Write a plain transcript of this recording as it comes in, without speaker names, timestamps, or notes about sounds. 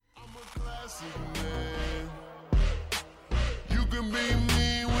classic, man. You can be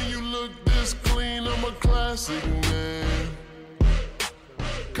me when you look this clean. I'm a classic, man.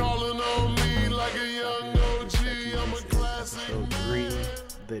 Calling on me like a young OG. I'm a classic, man.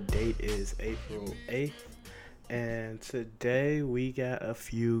 The date is April 8th, and today we got a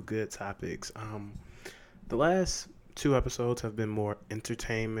few good topics. The last two episodes have been more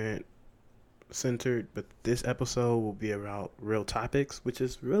entertainment centered, but this episode will be about real topics, which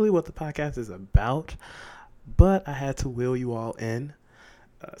is really what the podcast is about. But I had to wheel you all in.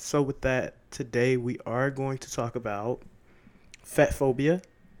 So with that, today we are going to talk about fat phobia,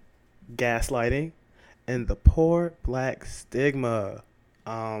 gaslighting, and the poor black stigma.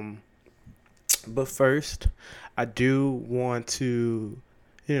 But first, I do want to,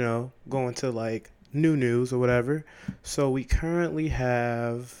 go into like new news or whatever. So we currently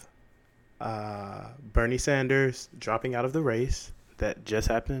have Bernie Sanders dropping out of the race. That just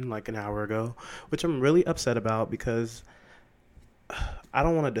happened like an hour ago, which I'm really upset about because I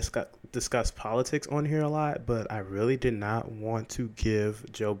don't want to discuss politics on here a lot, but I really did not want to give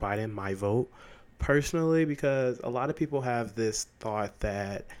Joe Biden my vote personally because a lot of people have this thought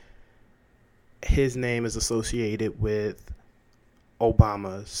that his name is associated with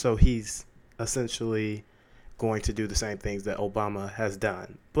Obama, so he's essentially going to do the same things that Obama has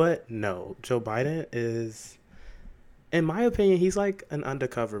done. But no, Joe Biden is, in my opinion, he's like an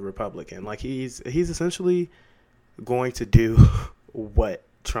undercover Republican. Like he's essentially going to do what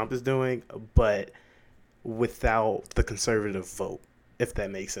Trump is doing, but without the conservative vote, if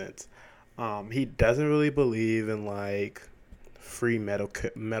that makes sense. He doesn't really believe in like free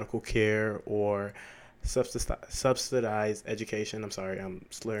medical care or subsidized education. I'm sorry, I'm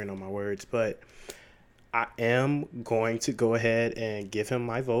slurring on my words, but I am going to go ahead and give him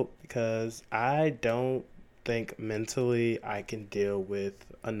my vote because I don't think mentally I can deal with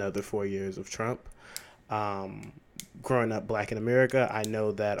another 4 years of Trump. Growing up black in America, I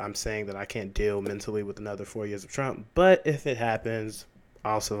know that I'm saying that I can't deal mentally with another 4 years of Trump, but if it happens,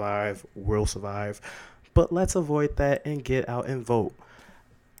 I'll survive, we'll survive. But let's avoid that and get out and vote.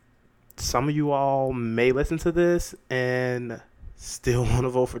 Some of you all may listen to this and still want to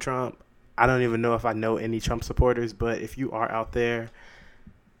vote for Trump. I don't even know if I know any Trump supporters, but if you are out there,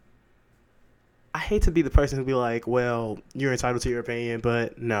 I hate to be the person who be like, well, you're entitled to your opinion,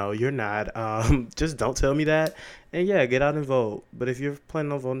 but no, you're not. Just don't tell me that. And yeah, get out and vote. But if you're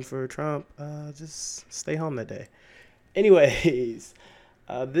planning on voting for Trump, just stay home that day. Anyways,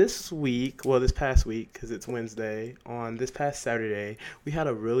 this past week, because it's Wednesday, on this past Saturday, we had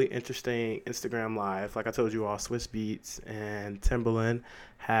a really interesting Instagram live. Like I told you all, Swiss Beats and Timbaland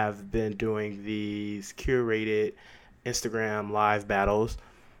have been doing these curated Instagram live battles,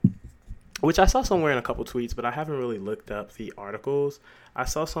 which I saw somewhere in a couple tweets, but I haven't really looked up the articles. I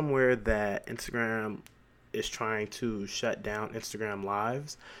saw somewhere that Instagram is trying to shut down Instagram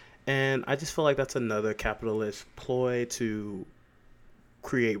Lives, and I just feel like that's another capitalist ploy to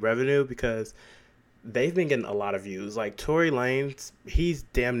create revenue because they've been getting a lot of views. Like Tory Lanez, he's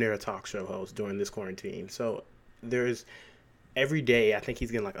damn near a talk show host during this quarantine. So there's every day, I think he's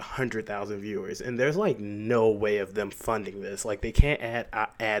getting like 100,000 viewers, and there's like no way of them funding this. Like they can't add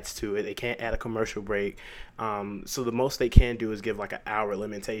ads to it. They can't add a commercial break. So the most they can do is give like an hour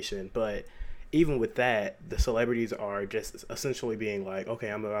limitation. But even with that, the celebrities are just essentially being like, okay,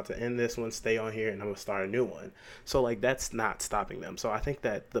 I'm about to end this one, stay on here, and I'm going to start a new one. So, like, that's not stopping them. So I think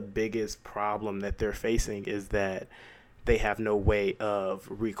that the biggest problem that they're facing is that they have no way of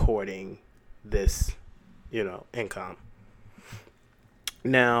recording this, income.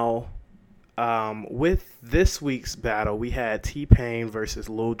 Now, with this week's battle, we had T-Pain versus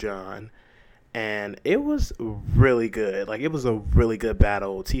Lil Jon. And it was really good. Like, it was a really good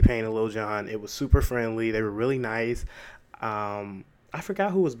battle. T-Pain and Lil Jon, it was super friendly. They were really nice. I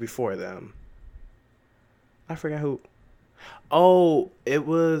forgot who was before them. I forgot who. Oh, it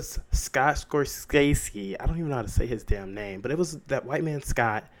was Scott Scorsese. I don't even know how to say his damn name. But it was that white man,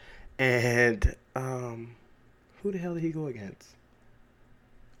 Scott. And who the hell did he go against?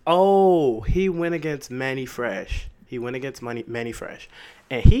 Oh, he went against Manny Fresh. Manny Fresh.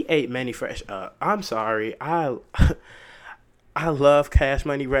 And he ate Manny Fresh up. I'm sorry. I love Cash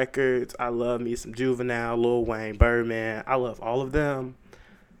Money Records. I love me some Juvenile, Lil Wayne, Birdman. I love all of them.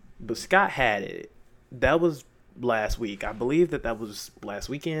 But Scott had it. That was last week. I believe that was last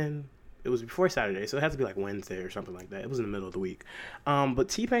weekend. It was before Saturday, so it had to be like Wednesday or something like that. It was in the middle of the week. But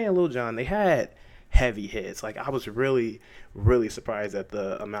T-Pain and Lil Jon, they had heavy hits. Like, I was really, really surprised at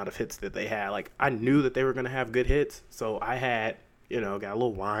the amount of hits that they had. Like, I knew that they were going to have good hits, so I had, got a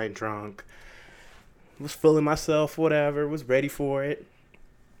little wine drunk, was feeling myself, whatever, was ready for it.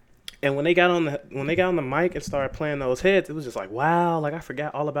 And when they got on the mic and started playing those hits, it was just like, wow, like I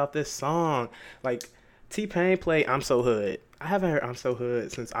forgot all about this song. Like T-Pain played I'm So Hood. I haven't heard I'm So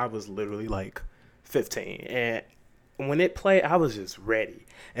Hood since I was literally like 15. And when it played, I was just ready.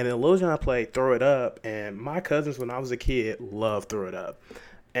 And then Lil Jon played Throw It Up, and my cousins when I was a kid loved Throw It Up.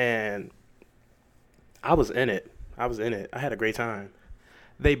 And I was in it. I had a great time.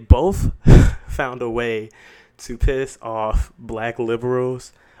 They both found a way to piss off black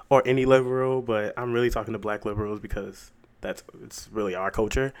liberals or any liberal, but I'm really talking to black liberals because it's really our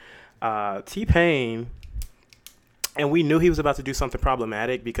culture. T-Pain, and we knew he was about to do something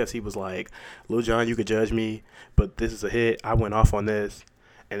problematic because he was like, Lil Jon, you could judge me, but this is a hit. I went off on this.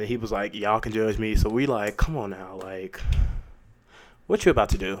 And then he was like, y'all can judge me. So we like, come on now, like, what you about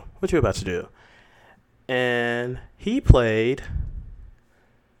to do? What you about to do? And he played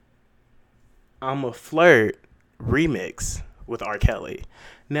I'm a Flirt remix with R. Kelly.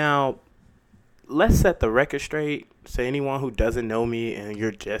 Now, let's set the record straight. To anyone who doesn't know me and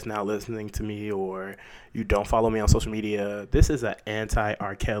you're just now listening to me or you don't follow me on social media, this is an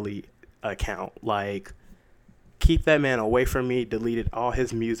anti-R. Kelly account. Like, keep that man away from me. Deleted all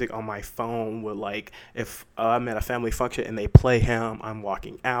his music on my phone. With like, if I'm at a family function and they play him, I'm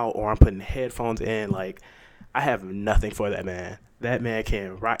walking out or I'm putting headphones in. Like, I have nothing for that man. That man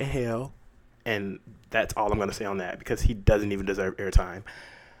can rot in hell. And that's all I'm going to say on that because he doesn't even deserve airtime.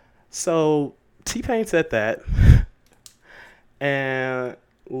 So T-Pain said that. And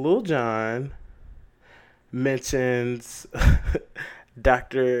Lil Jon mentions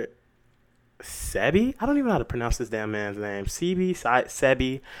Dr. Sebi? I don't even know how to pronounce this damn man's name.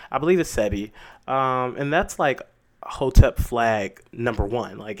 Sebi. I believe it's Sebi. And that's like Hotep flag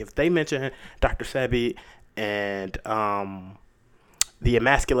 #1. Like if they mention Dr. Sebi and the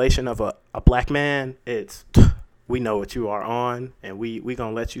emasculation of a black man, it's we know what you are on, and we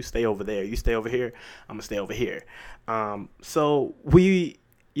gonna let you stay over there. You stay over here, I'm gonna stay over here. So we,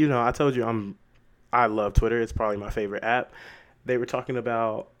 I told you I love Twitter. It's probably my favorite app. They were talking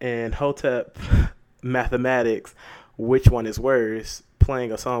about in Hotep mathematics, which one is worse,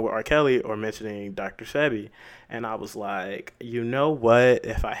 playing a song with R. Kelly or mentioning Dr. Sebi. And I was like, you know what?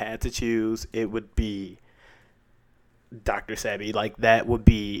 If I had to choose, it would be Dr. Sebi. Like, that would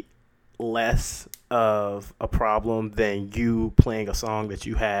be less of a problem than you playing a song that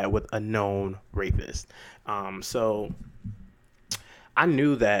you had with a known rapist. So I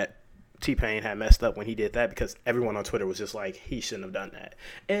knew that T-Pain had messed up when he did that because everyone on Twitter was just like, he shouldn't have done that.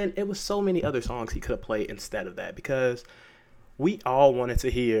 And it was so many other songs he could have played instead of that because we all wanted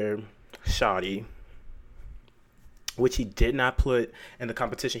to hear Shawty, which he did not put in the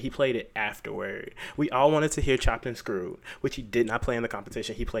competition. He played it afterward. We all wanted to hear Chopped and Screwed, which he did not play in the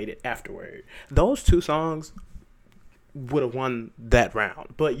competition. He played it afterward. Those two songs would have won that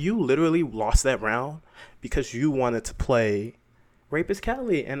round. But you literally lost that round because you wanted to play Rapist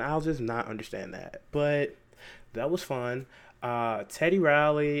Kelly, and I'll just not understand that. But that was fun. Teddy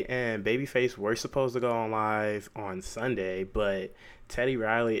Riley and Babyface were supposed to go on live on Sunday, but Teddy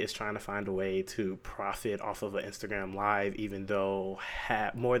Riley is trying to find a way to profit off of an Instagram Live, even though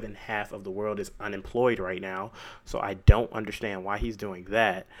more than half of the world is unemployed right now. So I don't understand why he's doing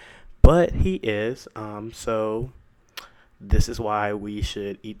that, but he is. So this is why we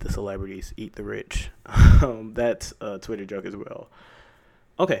should eat the celebrities, eat the rich. That's a Twitter joke as well.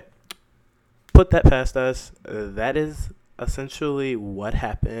 Okay, put that past us. That is essentially what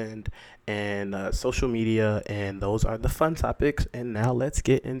happened and social media, and those are the fun topics. And now let's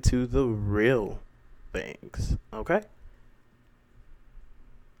get into the real things. Okay,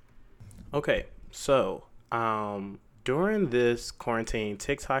 so during this quarantine,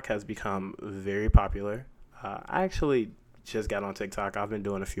 TikTok has become very popular. I actually just got on TikTok. I've been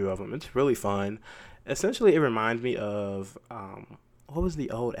doing a few of them. It's really fun. Essentially, it reminds me of what was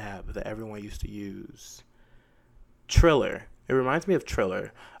the old app that everyone used to use? Triller. It reminds me of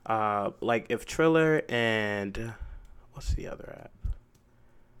Triller. Like if Triller and what's the other app?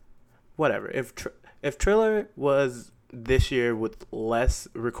 Whatever. If Triller was this year with less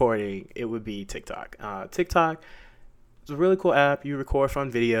recording, it would be TikTok. TikTok is a really cool app. You record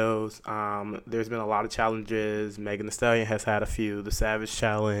fun videos. There's been a lot of challenges. Megan Thee Stallion has had a few. The Savage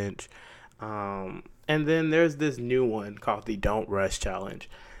Challenge. And then there's this new one called the Don't Rush Challenge.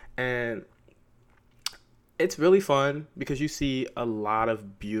 And it's really fun because you see a lot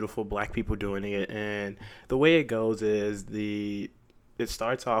of beautiful black people doing it. And the way it goes is it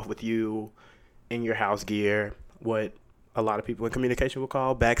starts off with you in your house gear, what a lot of people in communication will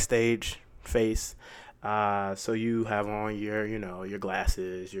call backstage face. So you have on your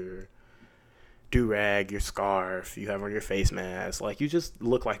glasses, your do-rag, your scarf, you have on your face mask, like you just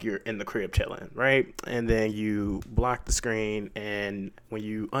look like you're in the crib chilling, right? And then you block the screen, and when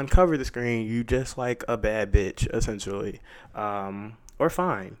you uncover the screen, you just like a bad bitch, essentially, or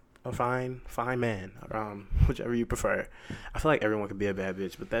fine. A fine man, whichever you prefer. I feel like everyone could be a bad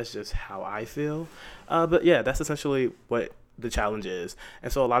bitch, but that's just how I feel. But yeah, that's essentially what the challenge is.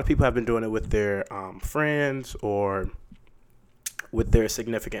 And so a lot of people have been doing it with their friends or with their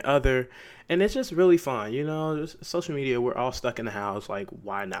significant other, and it's just really fun. Just social media, we're all stuck in the house, like,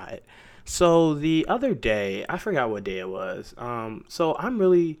 why not? So the other day, I forgot what day it was. So I'm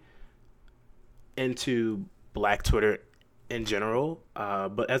really into Black Twitter in general,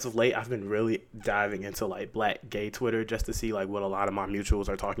 but as of late I've been really diving into like Black gay Twitter just to see like what a lot of my mutuals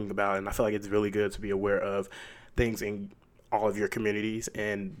are talking about, and I feel like it's really good to be aware of things in all of your communities,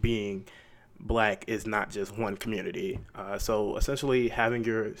 and being Black is not just one community. So essentially having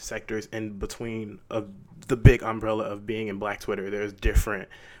your sectors in between of the big umbrella of being in Black Twitter, there's different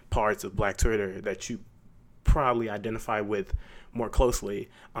parts of Black Twitter that you probably identify with more closely.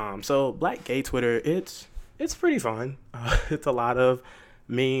 So Black gay Twitter, it's pretty fun. It's a lot of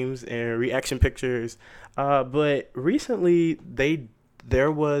memes and reaction pictures. But recently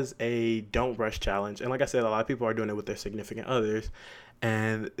there was a don't rush challenge. And like I said, a lot of people are doing it with their significant others.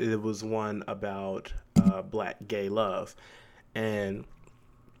 And it was one about Black gay love. And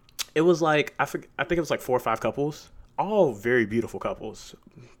it was like, I think it was like 4 or 5 couples, all very beautiful couples,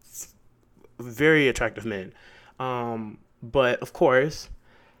 very attractive men. But of course,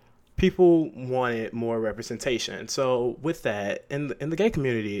 people wanted more representation. So with that, in the gay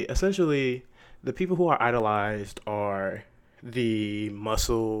community, essentially the people who are idolized are the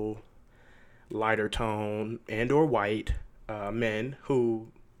muscle, lighter tone, and or white men who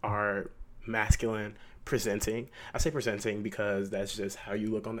are masculine presenting. I say presenting because that's just how you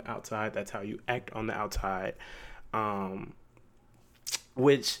look on the outside. That's how you act on the outside.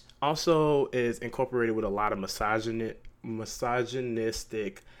 Which also is incorporated with a lot of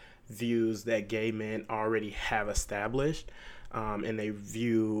misogynistic views that gay men already have established, and they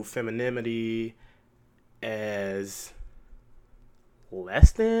view femininity as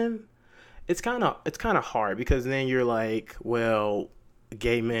less than. It's kind of hard, because then you're like, well,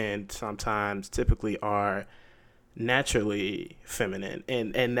 gay men sometimes typically are naturally feminine,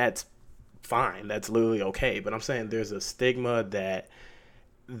 and that's fine, that's literally okay. But I'm saying there's a stigma that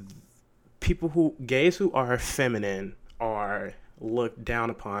gays who are feminine are looked down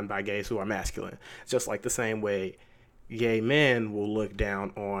upon by gays who are masculine, just like the same way gay men will look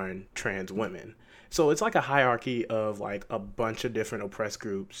down on trans women. So it's like a hierarchy of like a bunch of different oppressed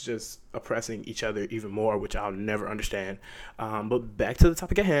groups just oppressing each other even more, which I'll never understand. But back to the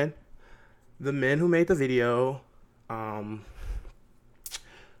topic at hand, the men who made the video,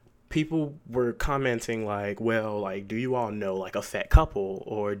 people were commenting like, well, like, do you all know like a fat couple,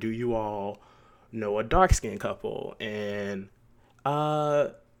 or do you all know a dark-skinned couple? And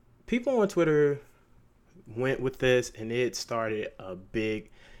people on Twitter went with this, and it started a big,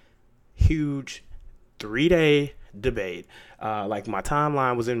 huge 3-day debate. Like, my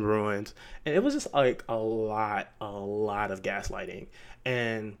timeline was in ruins, and it was just like a lot of gaslighting.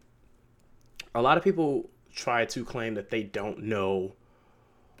 And a lot of people try to claim that they don't know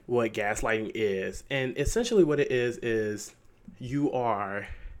what gaslighting is. And essentially what it is you are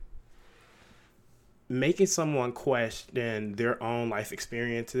making someone question their own life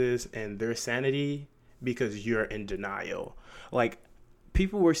experiences and their sanity because you're in denial. Like,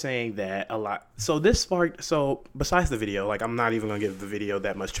 people were saying that a lot. So besides the video, like, I'm not even gonna give the video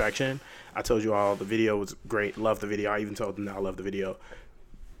that much traction. I told you all the video was great, love the video. I even told them that I love the video.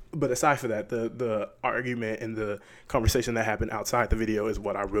 But aside from that, the argument and the conversation that happened outside the video is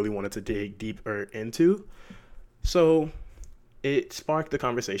what I really wanted to dig deeper into. So it sparked the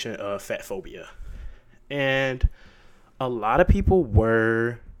conversation of fat phobia. And a lot of people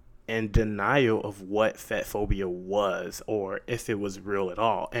were in denial of what fat phobia was, or if it was real at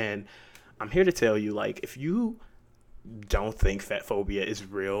all. And I'm here to tell you, like, if you don't think fat phobia is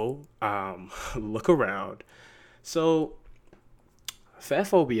real, look around. So fat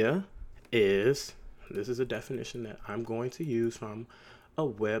phobia this is a definition that I'm going to use from a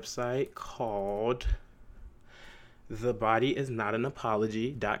website called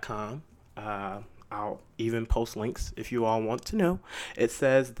thebodyisnotanapology.com. I'll even post links if you all want to know. It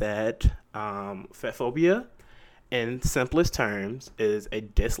says that fat phobia, in simplest terms, is a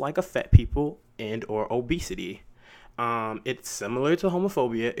dislike of fat people and or obesity. It's similar to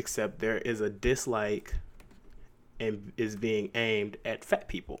homophobia, except there is a dislike and is being aimed at fat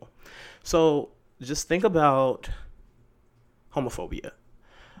people. So just think about homophobia.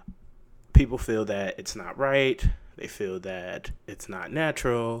 people feel that it's not right. They feel that it's not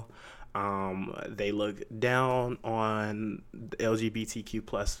natural. They look down on the LGBTQ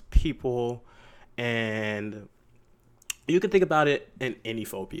plus people, and you can think about it in any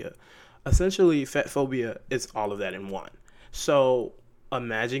phobia. Essentially, fat phobia is all of that in one. So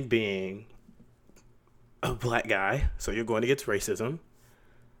imagine being a black guy, so you're going against racism,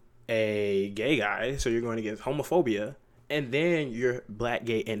 a gay guy, so you're going against homophobia, and then you're black,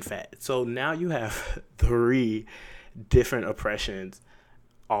 gay, and fat. So now you have 3 different oppressions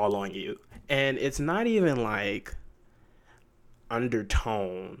all on you. And it's not even like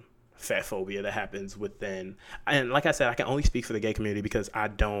undertone fat phobia that happens within. And like I said, I can only speak for the gay community because I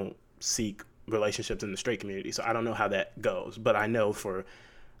don't seek relationships in the straight community. So I don't know how that goes. But I know for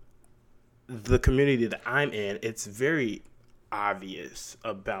the community that I'm in, it's very obvious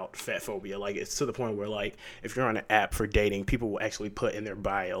about fat phobia. Like, it's to the point where, like, if you're on an app for dating, people will actually put in their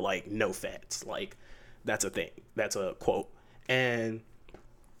bio, like, no fats. Like, that's a thing. That's a quote. And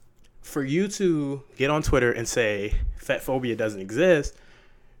for you to get on Twitter and say fat phobia doesn't exist,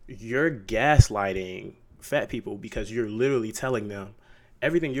 you're gaslighting fat people, because you're literally telling them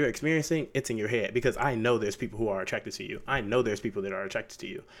everything you're experiencing, it's in your head. Because I know there's people who are attracted to you. I know there's people that are attracted to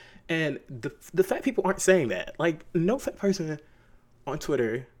you. And the fat people aren't saying that. Like, no fat person on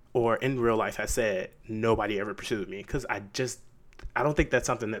Twitter or in real life has said nobody ever pursued me. Because I don't think that's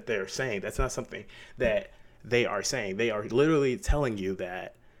something that they're saying. That's not something that they are saying. They are literally telling you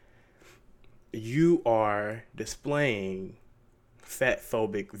that you are displaying fat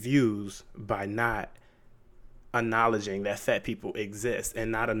phobic views by not acknowledging that fat people exist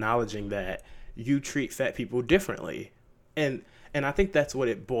and not acknowledging that you treat fat people differently. And I think that's what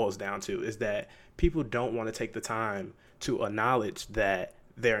it boils down to, is that people don't want to take the time to acknowledge that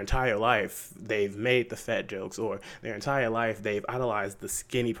their entire life they've made the fat jokes, or their entire life they've idolized the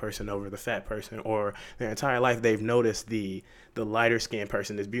skinny person over the fat person, or their entire life they've noticed the lighter skinned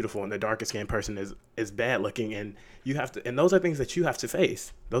person is beautiful and the darker skinned person is bad looking. And you have to, and those are things that you have to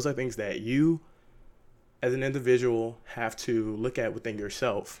face. Those are things that you as an individual have to look at within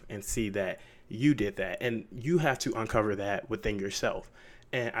yourself and see that you did that, and you have to uncover that within yourself.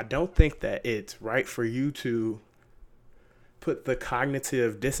 And I don't think that it's right for you to put the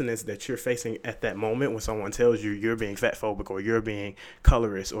cognitive dissonance that you're facing at that moment when someone tells you you're being fat phobic, or you're being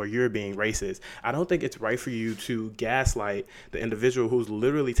colorist, or you're being racist. I don't think it's right for you to gaslight the individual who's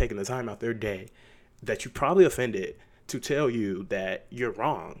literally taking the time out their day that you probably offended to tell you that you're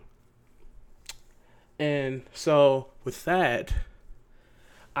wrong. And so with that,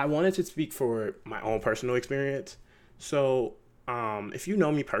 I wanted to speak for my own personal experience. So if you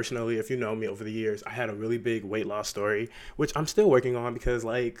know me personally, if you know me over the years, I had a really big weight loss story, which I'm still working on, because,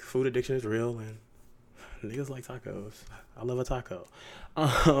 like, food addiction is real and niggas like tacos. I love a taco.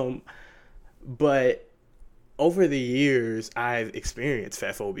 But over the years, I've experienced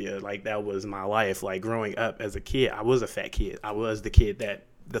fat phobia. Like, that was my life. Like, growing up as a kid, I was a fat kid. I was the kid that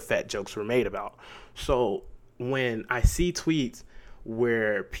the fat jokes were made about. So when I see tweets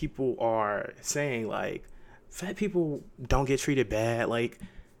where people are saying, like, fat people don't get treated bad, like,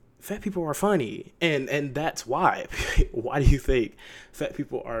 fat people are funny, and that's why. Why do you think fat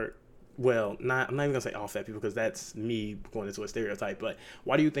people are, well, I'm not even gonna say all fat people, because that's me going into a stereotype, but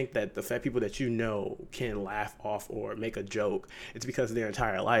why do you think that the fat people that you know can laugh off or make a joke? It's because their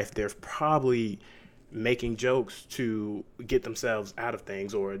entire life they're probably making jokes to get themselves out of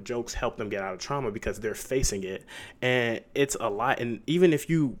things, or jokes help them get out of trauma because they're facing it. And it's a lot. And even if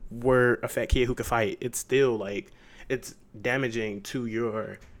you were a fat kid who could fight, it's still, like, it's damaging to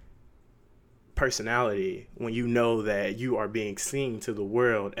your personality when you know that you are being seen to the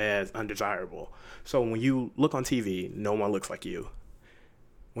world as undesirable. So when you look on TV, no one looks like you.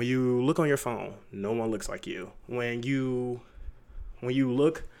 When you look on your phone, no one looks like you. When you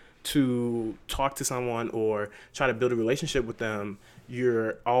look to talk to someone or try to build a relationship with them,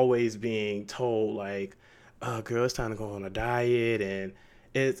 you're always being told, like, oh, girl, it's time to go on a diet. And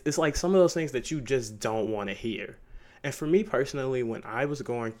it's like some of those things that you just don't want to hear. And for me personally, when I was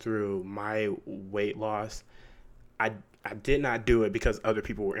going through my weight loss, I did not do it because other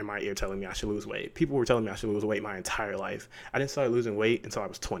people were in my ear telling me I should lose weight. People were telling me I should lose weight my entire life. I didn't start losing weight until I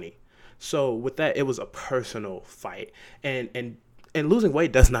was 20. So with that, it was a personal fight. And losing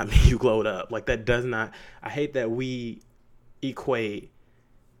weight does not mean you glowed up. Like, that does not, I hate that we equate,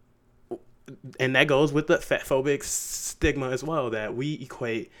 and that goes with the fat phobic stigma as well, that we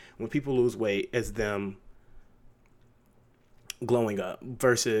equate when people lose weight as them glowing up,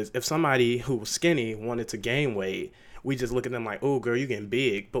 versus if somebody who was skinny wanted to gain weight, we just look at them like, oh, girl, you getting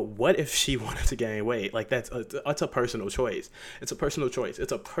big. But what if she wanted to gain weight? Like, that's a personal choice. It's a personal choice.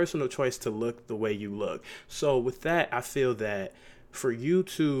 It's a personal choice to look the way you look. So with that, I feel that for you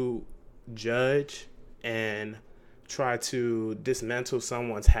to judge and try to dismantle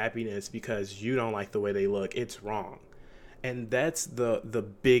someone's happiness because you don't like the way they look, it's wrong. And that's the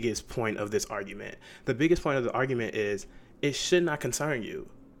biggest point of this argument. The biggest point of the argument is it should not concern you.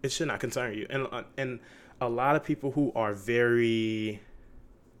 It should not concern you. And a lot of people who are very,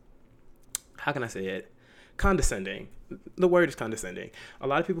 how can I say it? Condescending. The word is condescending. A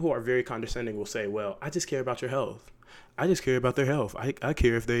lot of people who are very condescending will say, well, I just care about your health. I just care about their health. I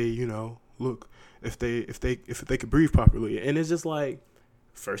care if they, look, if they could breathe properly. And it's just like,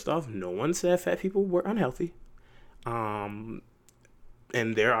 first off, no one said fat people were unhealthy. And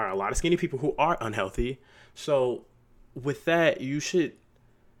there are a lot of skinny people who are unhealthy. So with that, you should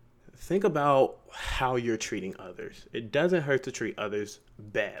think about how you're treating others. It doesn't hurt to treat others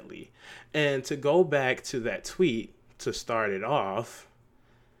badly. And to go back to that tweet to start it off,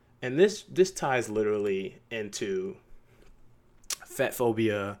 and this ties literally into fat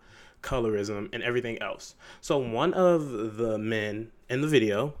phobia, colorism, and everything else. So one of the men in the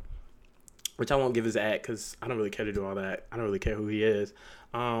video, which I won't give his ad because I don't really care to do all that. I don't really care who he is.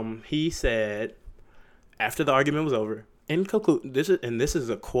 He said after the argument was over, in conclude, this is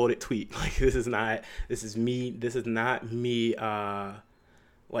a quoted tweet. Like, this is not me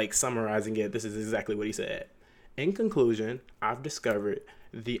like summarizing it. This is exactly what he said. In conclusion, I've discovered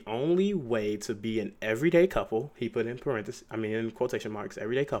the only way to be an everyday couple, he put in in quotation marks,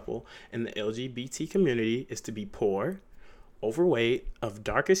 everyday couple in the LGBT community is to be poor, overweight, of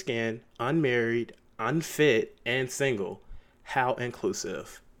darker skin, unmarried, unfit, and single. How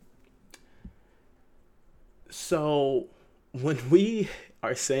inclusive. So when we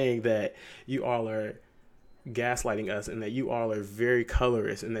are saying that you all are gaslighting us and that you all are very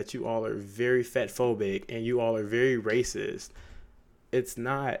colorist and that you all are very fat phobic and you all are very racist, it's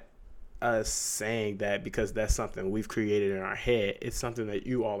not us saying that because that's something we've created in our head. It's something that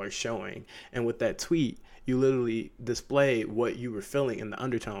you all are showing. And with that tweet, you literally displayed what you were feeling in the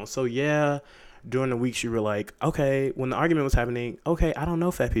undertone. So yeah, during the weeks you were like, okay, when the argument was happening, okay, I don't know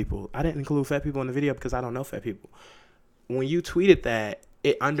fat people. I didn't include fat people in the video because I don't know fat people. When you tweeted that,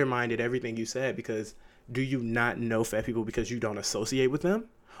 it undermined everything you said, because do you not know fat people because you don't associate with them?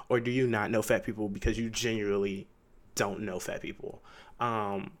 Or do you not know fat people because you genuinely don't know fat people?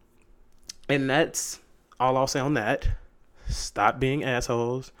 And that's all I'll say on that. Stop being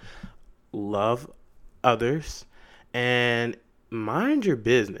assholes. Love others. And mind your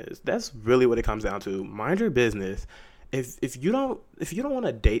business. That's really what it comes down to. Mind your business. If you don't want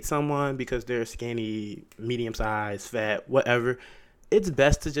to date someone because they're skinny, medium sized, fat, whatever, it's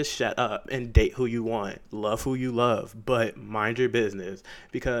best to just shut up and date who you want, love who you love, but mind your business.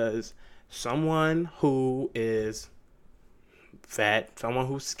 Because someone who is fat, someone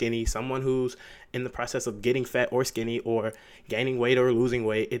who's skinny, someone who's in the process of getting fat or skinny or gaining weight or losing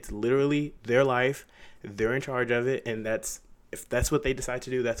weight, it's literally their life. They're in charge of it, and if that's what they decide to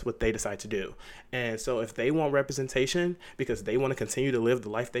do, that's what they decide to do. And so if they want representation because they want to continue to live the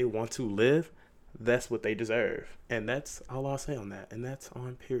life they want to live, that's what they deserve. And that's all I'll say on that. And that's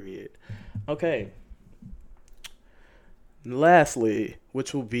on period. Okay. Lastly,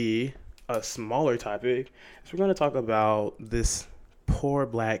 which will be a smaller topic, is we're going to talk about this poor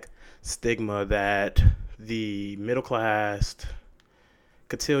black stigma that the middle class,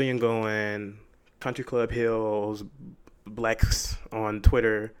 cotillion going, country club hills, blacks on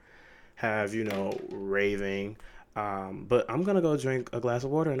Twitter have, raving. But I'm going to go drink a glass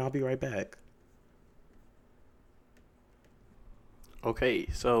of water and I'll be right back. Okay,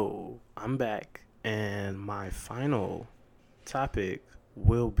 so I'm back, and my final topic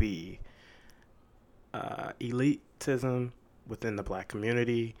will be elitism within the black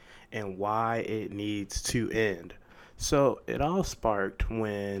community and why it needs to end. So it all sparked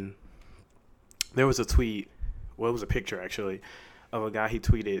when there was a tweet, well, it was a picture actually, of a guy. He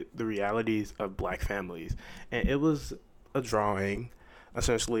tweeted the realities of black families, and it was a drawing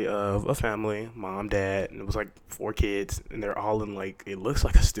essentially of a family, mom, dad, and it was like 4 kids, and they're all in it looks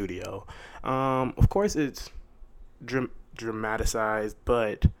like a studio. Of course it's dramatized,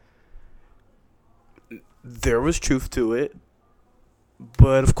 but there was truth to it.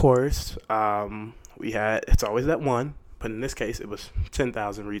 But of course, it's always that one, but in this case it was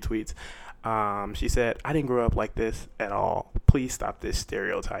 10,000 retweets. She said, I didn't grow up like this at all. Please stop this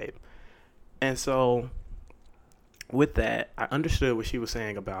stereotype. And so with that, I understood what she was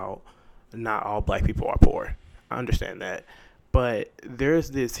saying about not all black people are poor. I understand that. But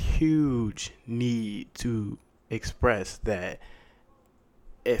there's this huge need to express that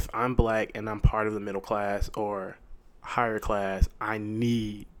if I'm black and I'm part of the middle class or higher class, I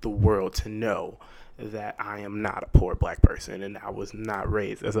need the world to know that I am not a poor black person and I was not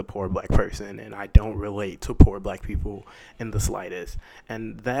raised as a poor black person and I don't relate to poor black people in the slightest.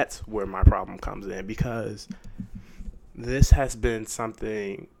 And that's where my problem comes in, because this has been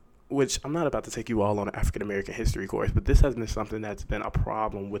something which I'm not about to take you all on an African American history course, but this has been something that's been a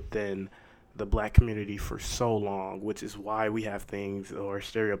problem within the black community for so long, which is why we have things or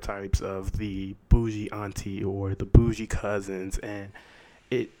stereotypes of the bougie auntie or the bougie cousins, and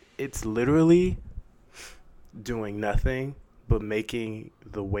it's literally doing nothing but making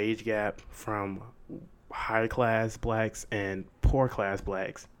the wage gap from high class blacks and poor class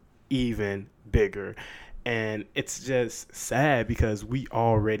blacks even bigger. And it's just sad because we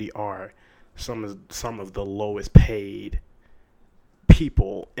already are some of the lowest paid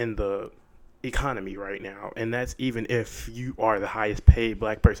people in the economy right now, and that's even if you are the highest paid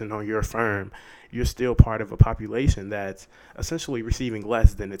black person on your firm. You're still part of a population that's essentially receiving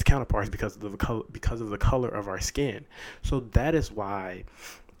less than its counterparts because of the color of our skin. So that is why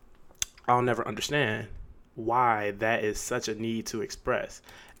I'll never understand why that is such a need to express.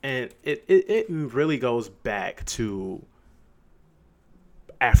 And it really goes back to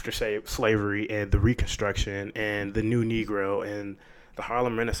after slavery and the Reconstruction and the New Negro and the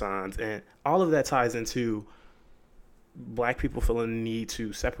Harlem Renaissance, and all of that ties into black people feeling the need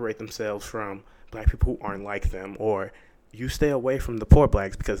to separate themselves from black people who aren't like them, or you stay away from the poor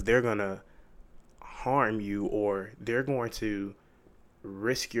blacks because they're going to harm you or they're going to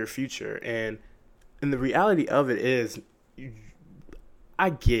risk your future. And the reality of it is, I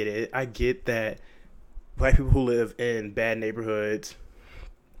get it. I get that black people who live in bad neighborhoods,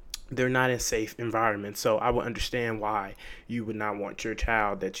 they're not in safe environments. So I would understand why you would not want your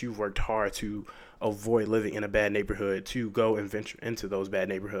child that you've worked hard to avoid living in a bad neighborhood to go and venture into those bad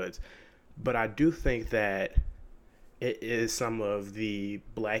neighborhoods. But I do think that it is some of the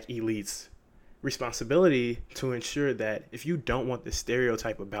black elites' responsibility to ensure that if you don't want this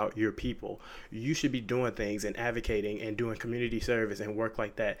stereotype about your people, you should be doing things and advocating and doing community service and work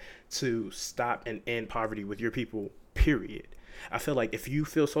like that to stop and end poverty with your people, period. I feel like if you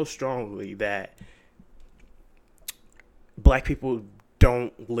feel so strongly that black people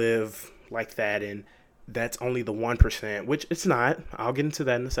don't live like that and that's only the 1%, which it's not, I'll get into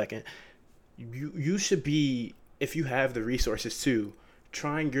that in a second, you should be, if you have the resources to,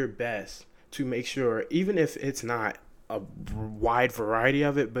 trying your best to make sure, even if it's not a wide variety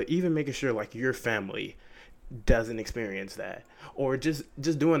of it, but even making sure like your family doesn't experience that, or just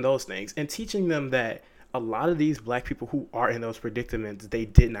doing those things and teaching them that a lot of these black people who are in those predicaments, they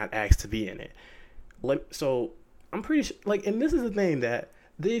did not ask to be in it. So I'm pretty sure, like, and this is the thing, that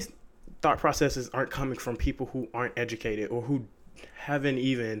these thought processes aren't coming from people who aren't educated or who haven't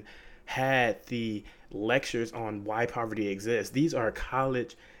even had the lectures on why poverty exists. These are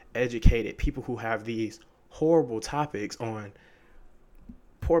college educated people who have these horrible topics on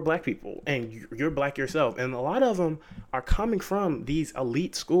poor black people, and you're black yourself, and a lot of them are coming from these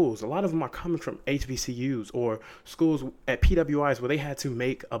elite schools. A lot of them are coming from HBCUs or schools at PWIs where they had to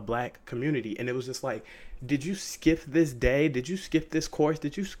make a black community, and it was just like, did you skip this day? Did you skip this course?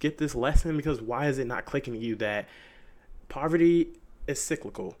 Did you skip this lesson? Because why is it not clicking to you that poverty is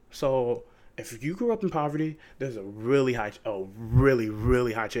cyclical? So if you grew up in poverty, there's a really high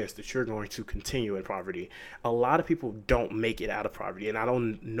chance that you're going to continue in poverty. A lot of people don't make it out of poverty, and I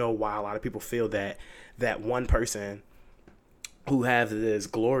don't know why a lot of people feel that one person who has this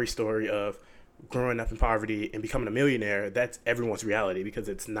glory story of growing up in poverty and becoming a millionaire, that's everyone's reality, because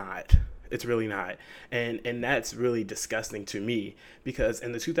it's not. It's really not. And that's really disgusting to me, because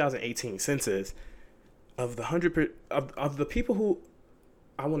in the 2018 census, of the people who,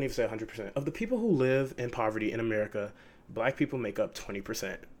 I won't even say 100%. Of the people who live in poverty in America, black people make up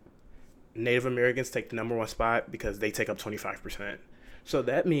 20%. Native Americans take the number one spot because they take up 25%. So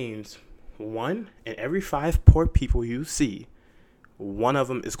that means 1 in every 5 poor people you see, one of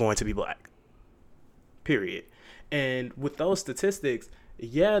them is going to be black. Period. And with those statistics,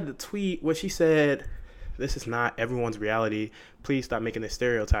 yeah, the tweet where she said, this is not everyone's reality, please stop making this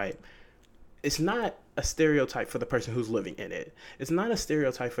stereotype. It's not a stereotype for the person who's living in it. It's not a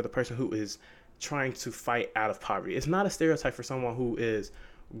stereotype for the person who is trying to fight out of poverty. It's not a stereotype for someone who is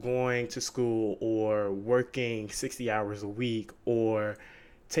going to school or working 60 hours a week or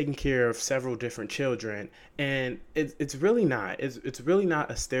taking care of several different children. And it's really not. It's really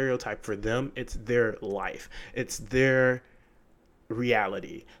not a stereotype for them. It's their life. It's their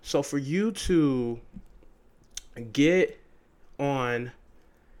reality. So for you to get on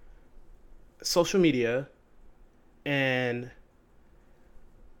social media And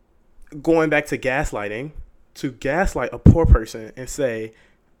going back to gaslight a poor person and say,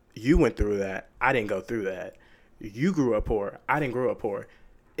 you went through that, I didn't go through that. You grew up poor, I didn't grow up poor.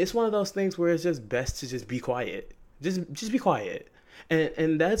 It's one of those things where it's just best to just be quiet. Just be quiet.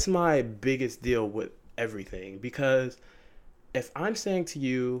 And that's my biggest deal with everything. Because if I'm saying to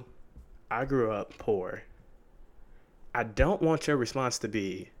you, I grew up poor, I don't want your response to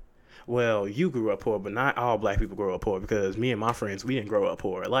be, well, you grew up poor, but not all black people grow up poor, because me and my friends, we didn't grow up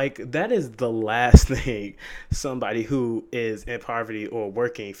poor. Like, that is the last thing somebody who is in poverty or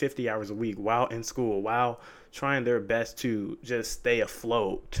working 50 hours a week while in school, while trying their best to just stay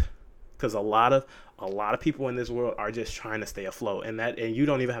afloat. Because a lot of people in this world are just trying to stay afloat, and you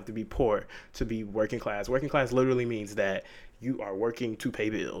don't even have to be poor to be working class. Working class literally means that you are working to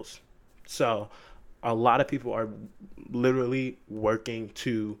pay bills. So a lot of people are literally working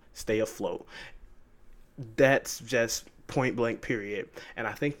to stay afloat. That's just point blank, period. And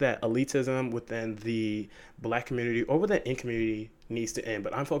I think that elitism within the black community or within any community needs to end.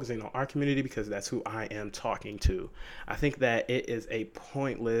 But I'm focusing on our community because that's who I am talking to. I think that it is a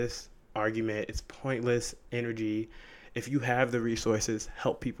pointless argument. It's pointless energy. If you have the resources,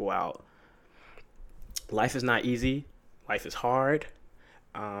 help people out. Life is not easy. Life is hard.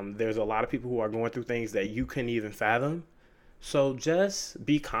 There's a lot of people who are going through things that you couldn't even fathom. So just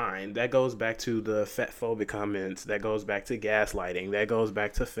be kind. That goes back to the fat phobic comments. That goes back to gaslighting. That goes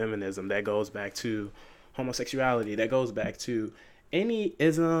back to feminism. That goes back to homosexuality. That goes back to any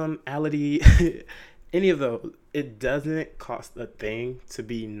ism-ality, any of those. It doesn't cost a thing to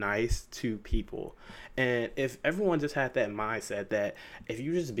be nice to people. And if everyone just had that mindset that if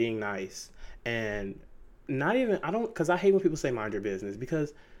you're just being nice and because I hate when people say mind your business,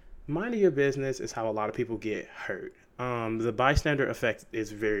 because minding your business is how a lot of people get hurt. The bystander effect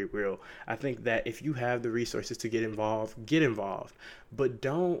is very real. I think that if you have the resources to get involved, but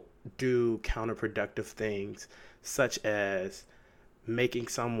don't do counterproductive things such as making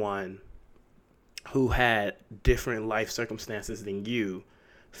someone who had different life circumstances than you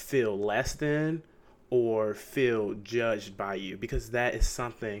feel less than or feel judged by you, because that is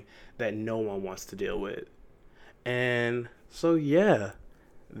something that no one wants to deal with. And so, yeah,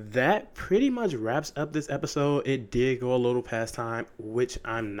 that pretty much wraps up this episode. It did go a little past time, which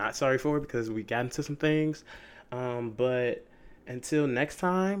I'm not sorry for, because we got into some things. But until next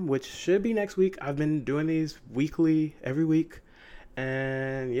time, which should be next week, I've been doing these weekly, every week.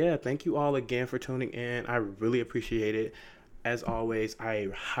 And yeah, thank you all again for tuning in. I really appreciate it. As always, I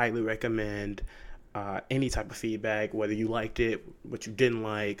highly recommend any type of feedback, whether you liked it, what you didn't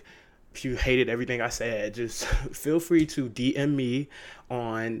like. If you hated everything I said, just feel free to DM me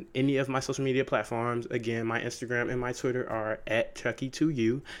on any of my social media platforms. Again, my Instagram and my Twitter are at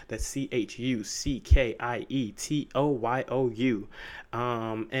Chucky2You. That's CHUCKIETOYOU.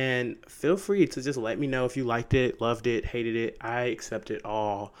 And feel free to just let me know if you liked it, loved it, hated it. I accept it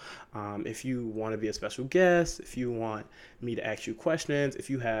all. If you want to be a special guest, if you want me to ask you questions, if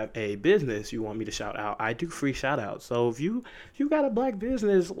you have a business you want me to shout out, I do free shout outs. So if you got a black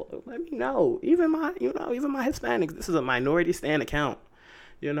business, let me know. Even my Hispanics, this is a minority stand account.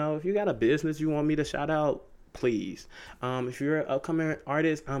 If you got a business you want me to shout out, please. If you're an upcoming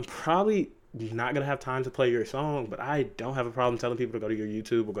artist, I'm probably not going to have time to play your song, but I don't have a problem telling people to go to your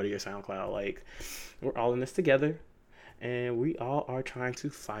YouTube or go to your SoundCloud. Like, we're all in this together, and we all are trying to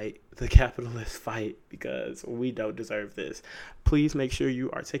fight the capitalist fight, because we don't deserve this. Please make sure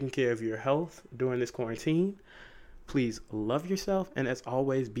you are taking care of your health during this quarantine. Please love yourself, and as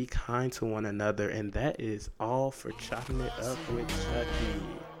always, be kind to one another. And that is all for Chopping It Up with Chucky.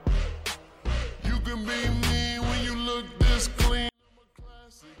 You can be